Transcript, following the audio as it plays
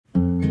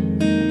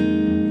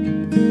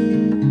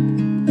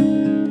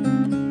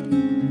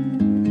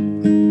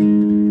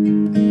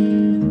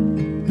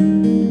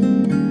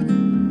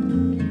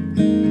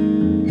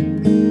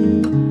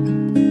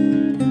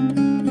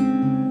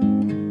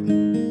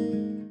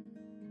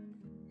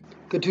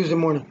Good Tuesday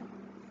morning.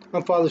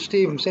 I'm Father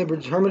Steve from St.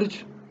 Bridget's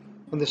Hermitage,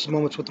 and this is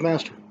Moments with the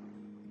Master.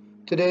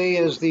 Today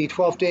is the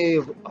 12th day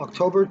of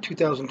October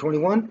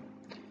 2021,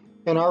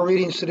 and our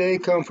readings today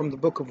come from the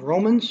book of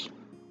Romans,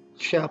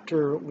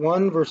 chapter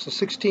 1, verses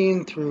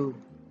 16 through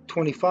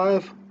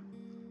 25,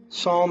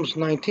 Psalms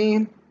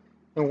 19,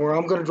 and where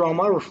I'm going to draw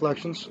my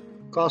reflections,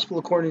 Gospel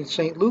according to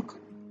St. Luke,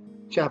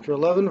 chapter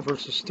 11,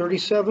 verses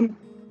 37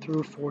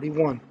 through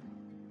 41.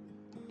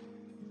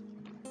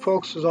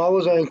 Folks, as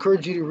always, I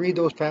encourage you to read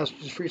those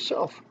passages for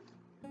yourself.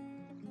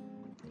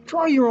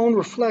 Draw your own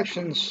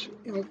reflections,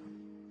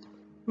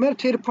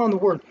 meditate upon the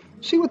Word.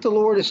 See what the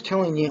Lord is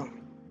telling you.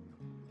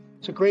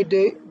 It's a great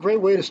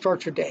way to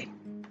start your day.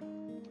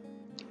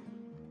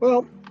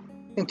 Well,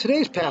 in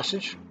today's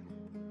passage,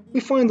 we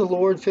find the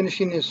Lord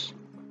finishing his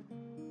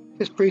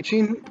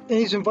preaching, and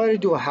he's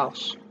invited to a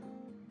house.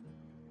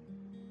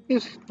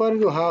 He's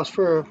invited to a house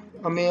for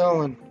a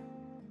meal, and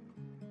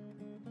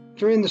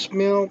during this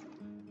meal,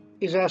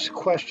 he's asked a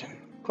question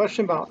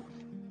about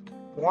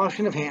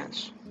washing of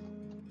hands.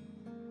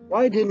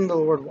 Why didn't the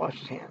Lord wash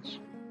his hands?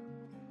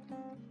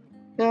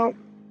 Now,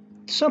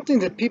 something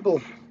that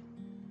people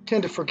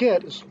tend to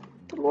forget is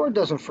the Lord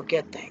doesn't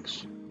forget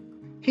things.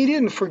 He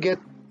didn't forget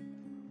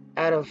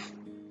out of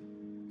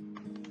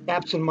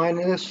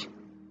absent-mindedness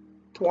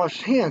to wash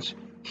his hands.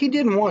 He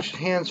didn't wash his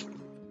hands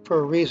for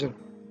a reason.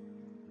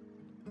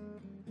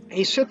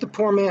 He set the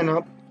poor man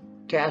up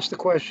to ask the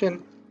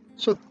question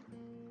so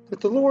that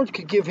the Lord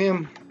could give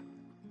him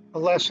a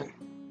lesson,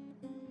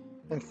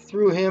 and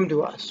through him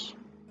to us.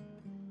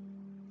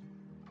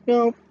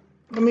 Now,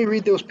 let me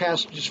read those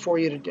passages for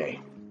you today.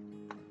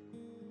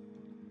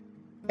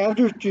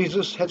 After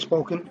Jesus had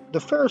spoken, the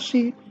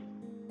Pharisee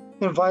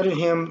invited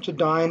him to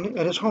dine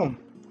at his home,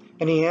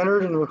 and he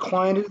entered and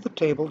reclined at the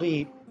table to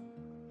eat.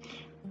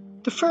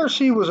 The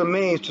Pharisee was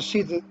amazed to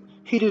see that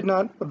he did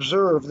not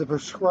observe the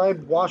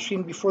prescribed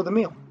washing before the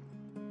meal.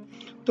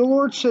 The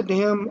Lord said to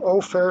him,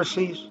 "O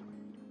Pharisees,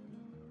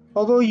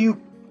 although you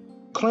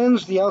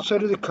cleanse the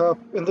outside of the cup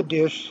and the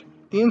dish,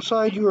 the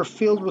inside you are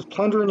filled with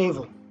plunder and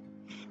evil.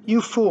 You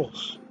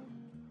fools,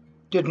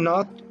 did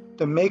not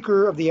the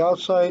maker of the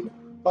outside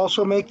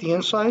also make the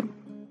inside?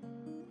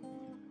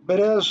 But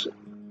as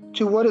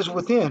to what is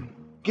within,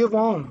 give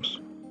alms,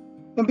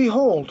 and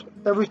behold,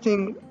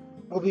 everything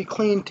will be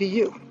clean to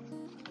you."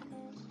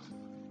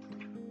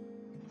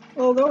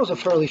 Well, that was a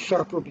fairly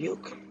sharp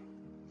rebuke.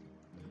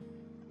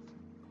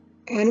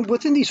 And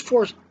within these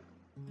four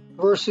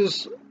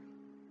verses,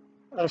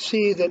 I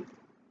see that,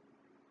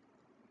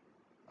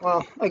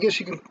 well, I guess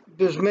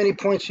there's many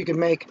points you can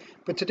make,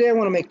 but today I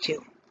want to make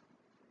two.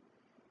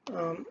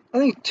 I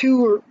think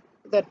two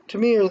that to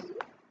me are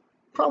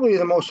probably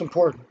the most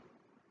important.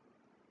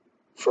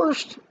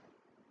 First,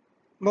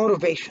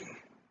 motivation.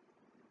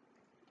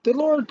 The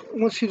Lord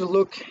wants you to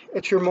look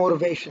at your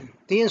motivation,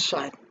 the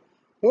inside.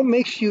 What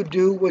makes you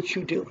do what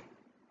you do?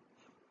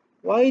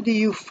 Why do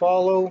you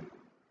follow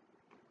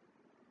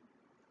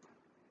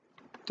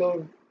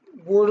the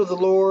word of the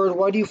Lord?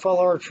 Why do you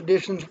follow our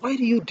traditions? Why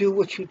do you do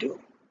what you do?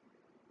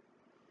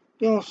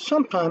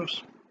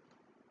 Sometimes,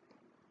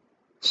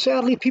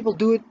 sadly, people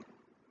do it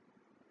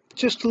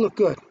just to look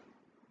good.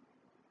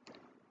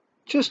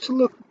 Just to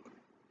look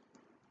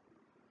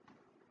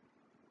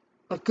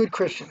like good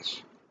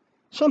Christians.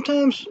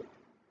 Sometimes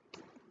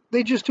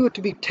they just do it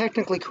to be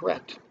technically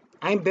correct.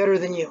 I'm better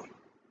than you.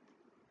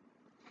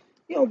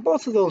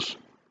 Both of those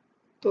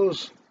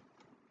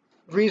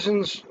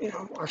reasons,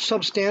 are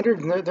substandard,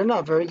 and they're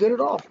not very good at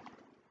all.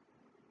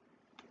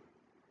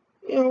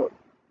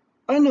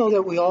 I know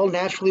that we all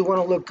naturally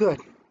want to look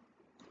good.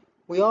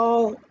 We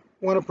all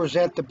want to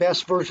present the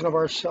best version of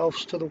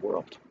ourselves to the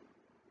world.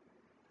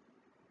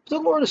 The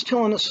Lord is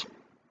telling us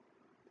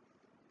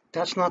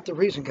that's not the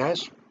reason,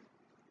 guys.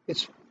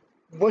 It's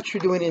what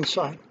you're doing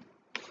inside.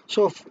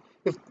 So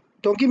if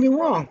don't get me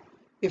wrong,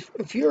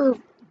 if you're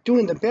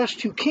doing the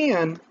best you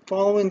can,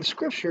 following the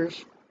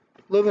scriptures,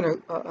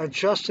 living a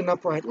just and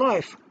upright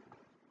life,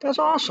 that's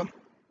awesome.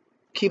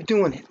 Keep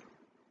doing it.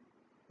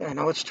 I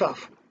know it's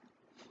tough.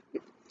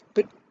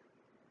 But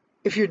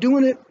if you're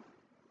doing it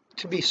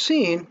to be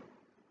seen,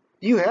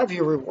 you have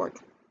your reward.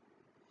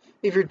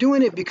 If you're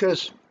doing it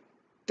because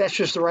that's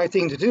just the right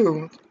thing to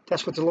do,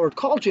 that's what the Lord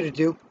called you to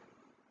do,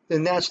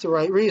 then that's the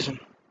right reason.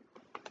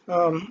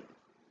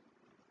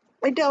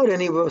 I doubt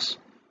any of us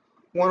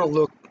want to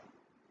look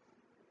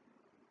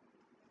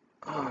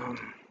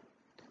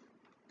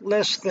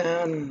less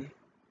than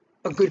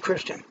a good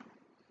Christian.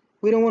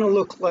 We don't want to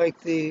look like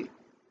the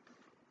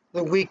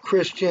weak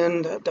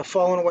Christian, the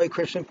fallen away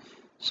Christian.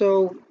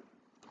 So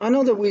I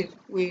know that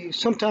we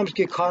sometimes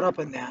get caught up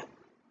in that.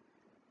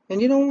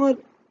 And you know what?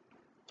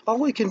 All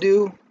we can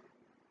do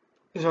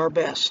is our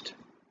best.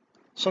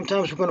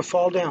 Sometimes we're going to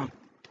fall down.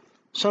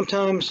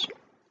 Sometimes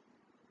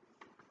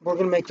we're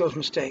going to make those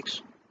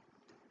mistakes.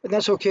 And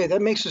that's okay.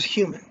 That makes us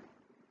human.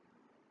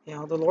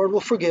 The Lord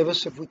will forgive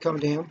us if we come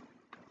to him.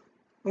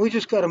 And we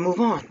just got to move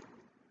on.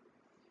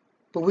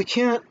 But we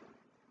can't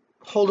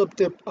hold up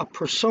a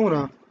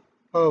persona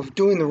of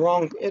doing the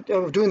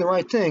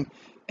right thing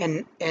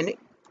and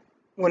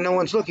when no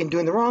one's looking,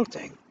 doing the wrong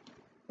thing.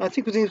 I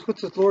think that's what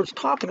the Lord's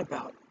talking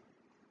about.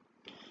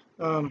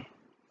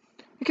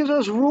 Because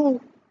as a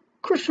rule,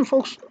 Christian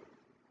folks,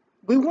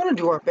 we want to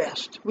do our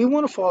best. We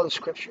want to follow the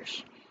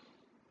scriptures.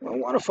 We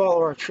want to follow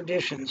our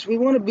traditions. We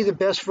want to be the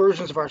best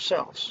versions of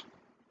ourselves.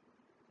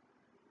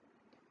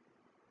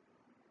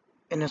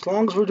 And as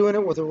long as we're doing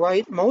it with the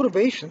right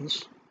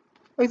motivations,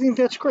 I think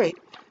that's great.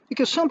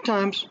 Because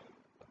sometimes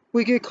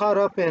we get caught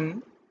up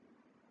in,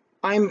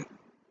 I'm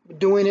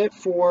doing it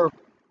for,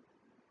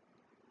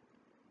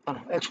 I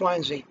don't know, X, Y,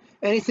 and Z.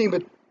 Anything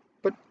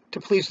but to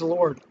please the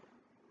Lord.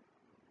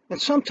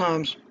 And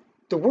sometimes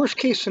the worst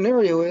case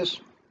scenario is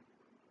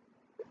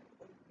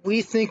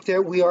we think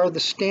that we are the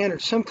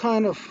standard, some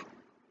kind of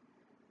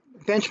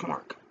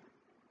benchmark.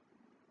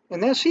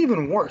 And that's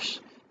even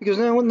worse, because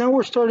now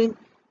we're starting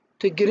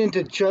to get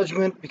into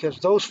judgment because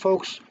those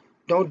folks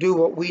don't do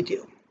what we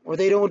do, or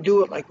they don't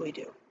do it like we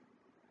do.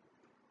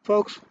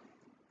 Folks,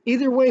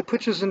 either way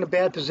puts us in a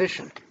bad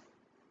position.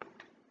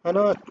 I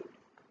know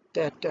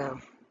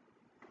that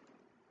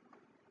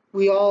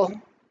we all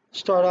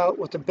start out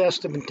with the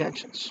best of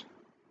intentions.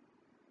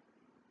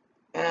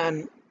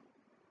 And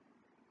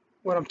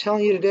what I'm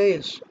telling you today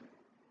is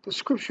the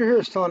scripture here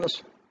is telling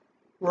us,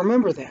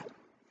 remember that.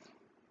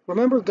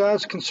 Remember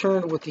God's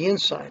concerned with the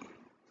inside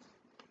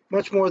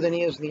much more than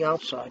he is the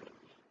outside.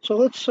 So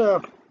let's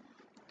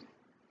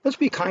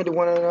be kind to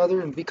one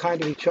another and be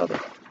kind to each other.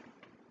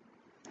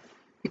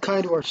 Be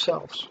kind to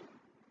ourselves.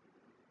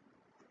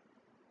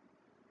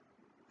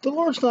 The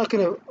Lord's not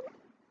going to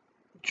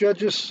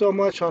judge us so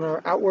much on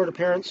our outward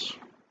appearance.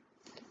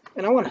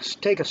 And I want to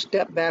take a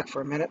step back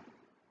for a minute.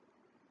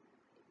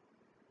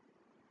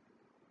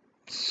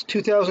 It's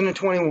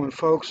 2021,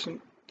 folks. And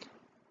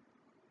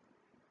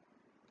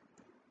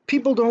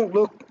people don't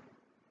look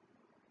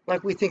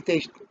like we think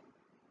they,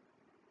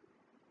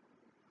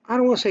 I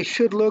don't want to say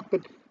should look,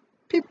 but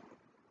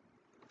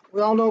we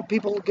all know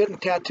people are getting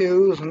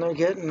tattoos and they're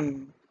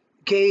getting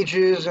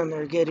gauges and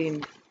they're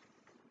getting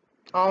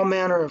all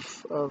manner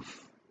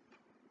of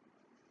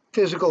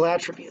physical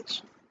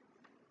attributes.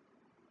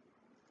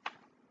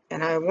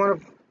 And I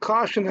want to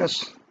caution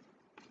us,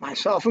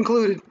 myself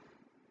included,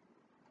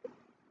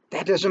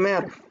 that doesn't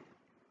matter.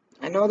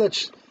 I know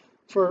that's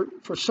for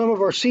some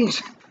of our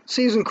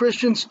seasoned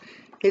Christians,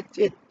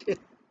 it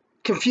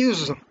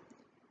confuses them,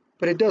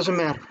 but it doesn't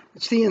matter.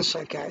 It's the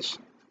inside, guys.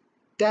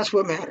 That's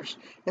what matters.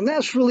 And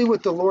that's really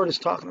what the Lord is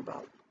talking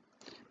about.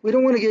 We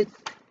don't want to get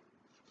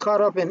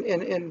caught up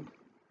in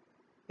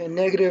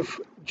negative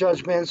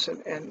judgments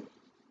and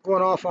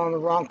going off on the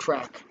wrong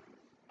track.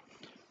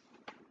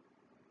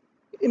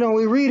 You know,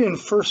 we read in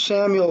 1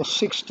 Samuel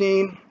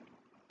 16,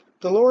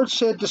 the Lord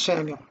said to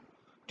Samuel,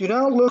 "Do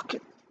not look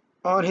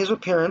on his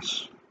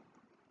appearance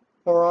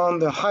or on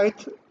the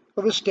height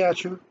of his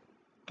stature,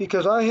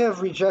 because I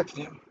have rejected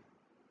him.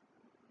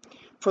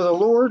 For the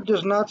Lord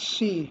does not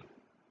see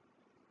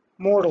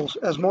mortals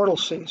as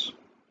mortals sees.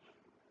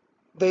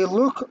 They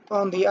look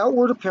on the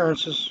outward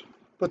appearances,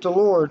 but the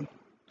Lord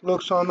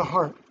looks on the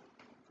heart."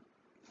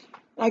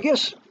 I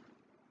guess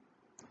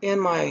in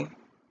my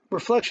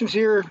reflections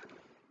here,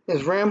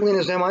 as rambling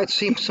as they might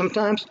seem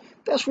sometimes,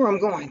 that's where I'm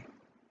going.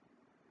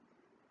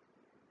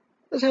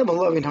 Let's have a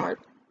loving heart.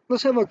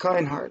 Let's have a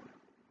kind heart.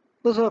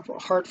 Let's have a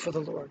heart for the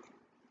Lord.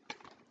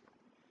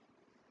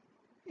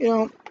 You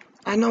know,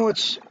 I know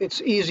it's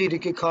easy to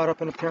get caught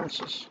up in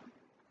appearances.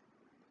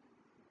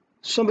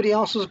 Somebody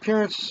else's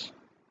appearance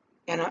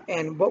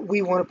and what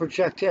we want to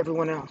project to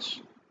everyone else.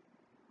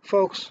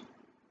 Folks,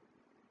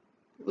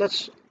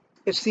 it's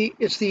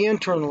the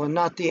internal and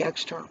not the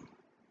external.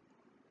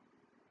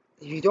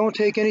 If you don't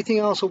take anything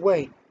else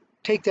away,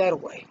 take that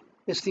away.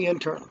 It's the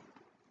internal.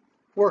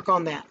 Work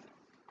on that.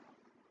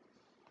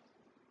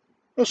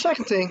 The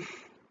second thing,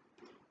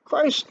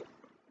 Christ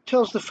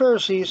tells the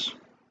Pharisees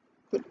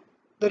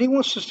that he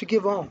wants us to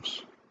give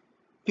alms.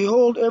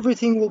 Behold,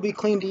 everything will be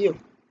clean to you.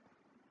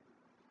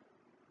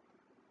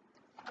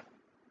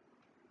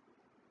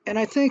 And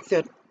I think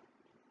that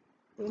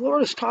the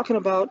Lord is talking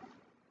about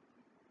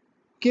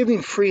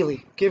giving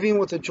freely, giving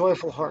with a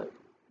joyful heart,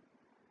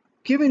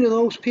 giving to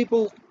those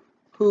people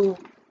who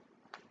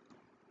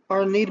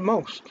are in need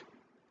most,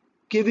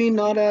 giving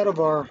not out of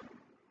our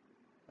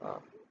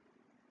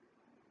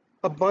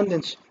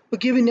abundance, but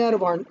giving out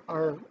of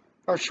our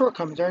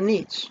shortcomings, our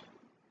needs.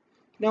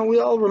 Now, we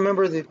all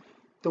remember the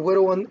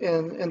widow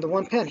and the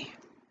 1 penny.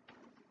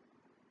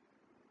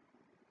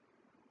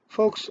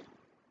 Folks,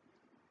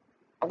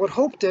 I would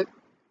hope that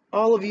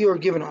all of you are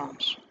giving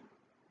alms.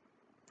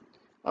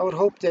 I would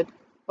hope that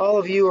all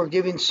of you are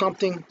giving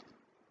something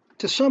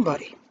to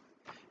somebody.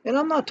 And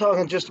I'm not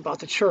talking just about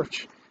the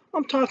church.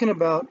 I'm talking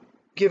about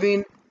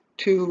giving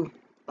to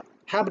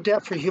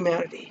Habitat for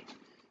Humanity,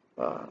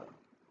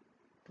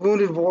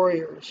 Wounded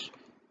Warriors,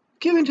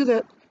 giving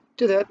to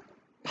that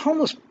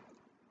homeless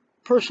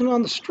person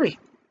on the street.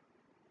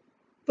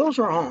 Those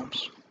are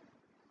alms.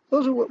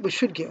 Those are what we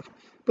should give.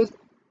 But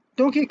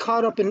don't get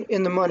caught up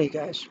in the money,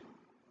 guys.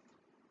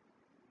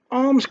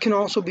 Alms can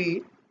also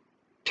be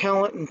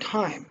talent and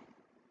time.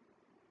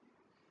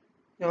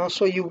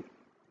 So you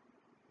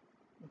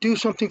do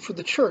something for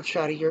the church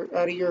out of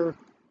your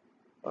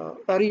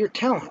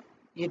talent.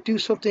 You do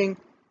something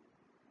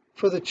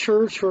for the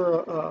church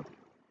or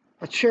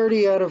a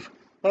charity out of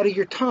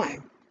your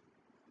time.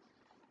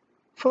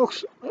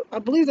 Folks, I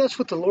believe that's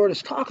what the Lord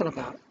is talking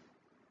about.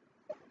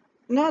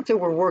 Not that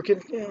we're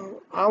working,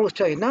 I always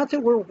tell you, not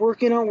that we're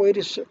working our way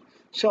to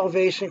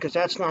salvation, because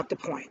that's not the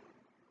point.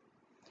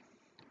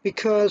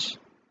 Because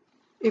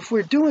if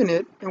we're doing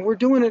it, and we're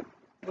doing it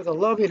with a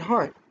loving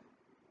heart,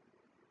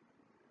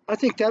 I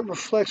think that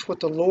reflects what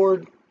the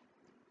Lord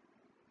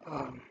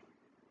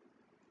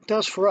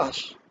does for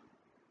us.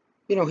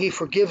 He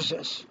forgives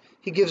us.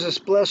 He gives us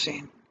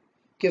blessing,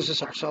 gives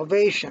us our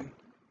salvation.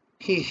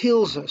 He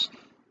heals us.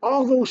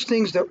 All those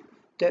things that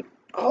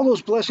all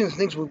those blessings and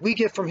things we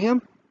get from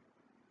Him,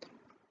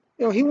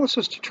 He wants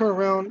us to turn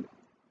around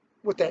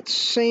with that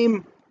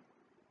same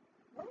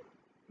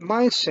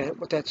mindset,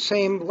 with that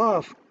same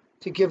love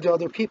to give to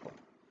other people.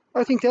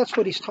 I think that's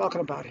what He's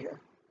talking about here.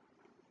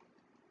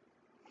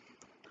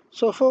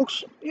 So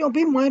folks,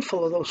 be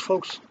mindful of those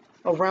folks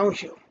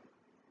around you.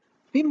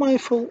 Be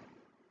mindful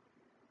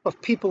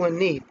of people in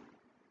need.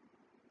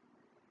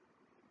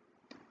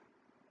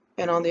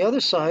 And on the other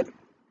side,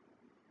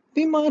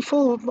 be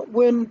mindful of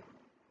when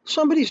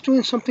somebody's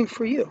doing something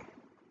for you.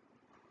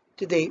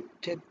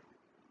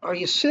 Are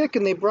you sick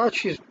and they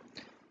brought you,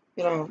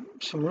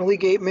 some really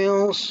great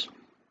meals?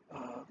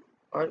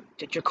 Or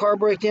did your car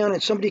break down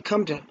and somebody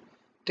come to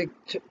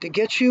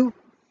get you?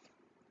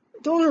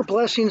 Those are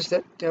blessings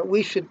that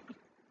we should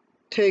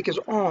take as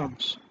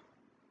alms.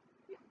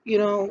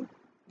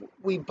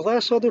 We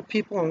bless other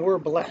people and we're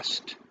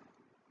blessed.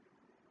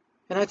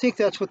 And I think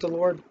that's what the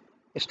Lord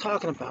is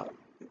talking about.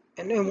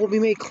 And then we'll be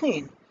made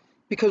clean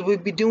because we'll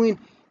be doing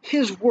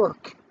His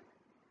work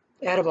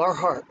out of our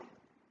heart.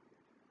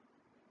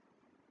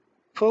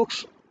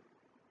 Folks,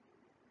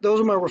 those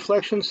are my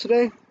reflections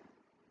today.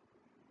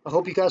 I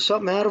hope you got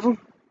something out of them.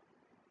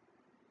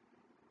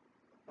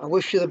 I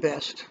wish you the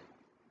best.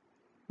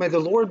 May the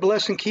Lord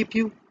bless and keep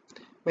you.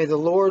 May the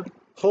Lord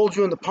hold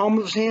you in the palm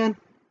of His hand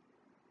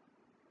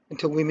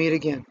until we meet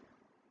again.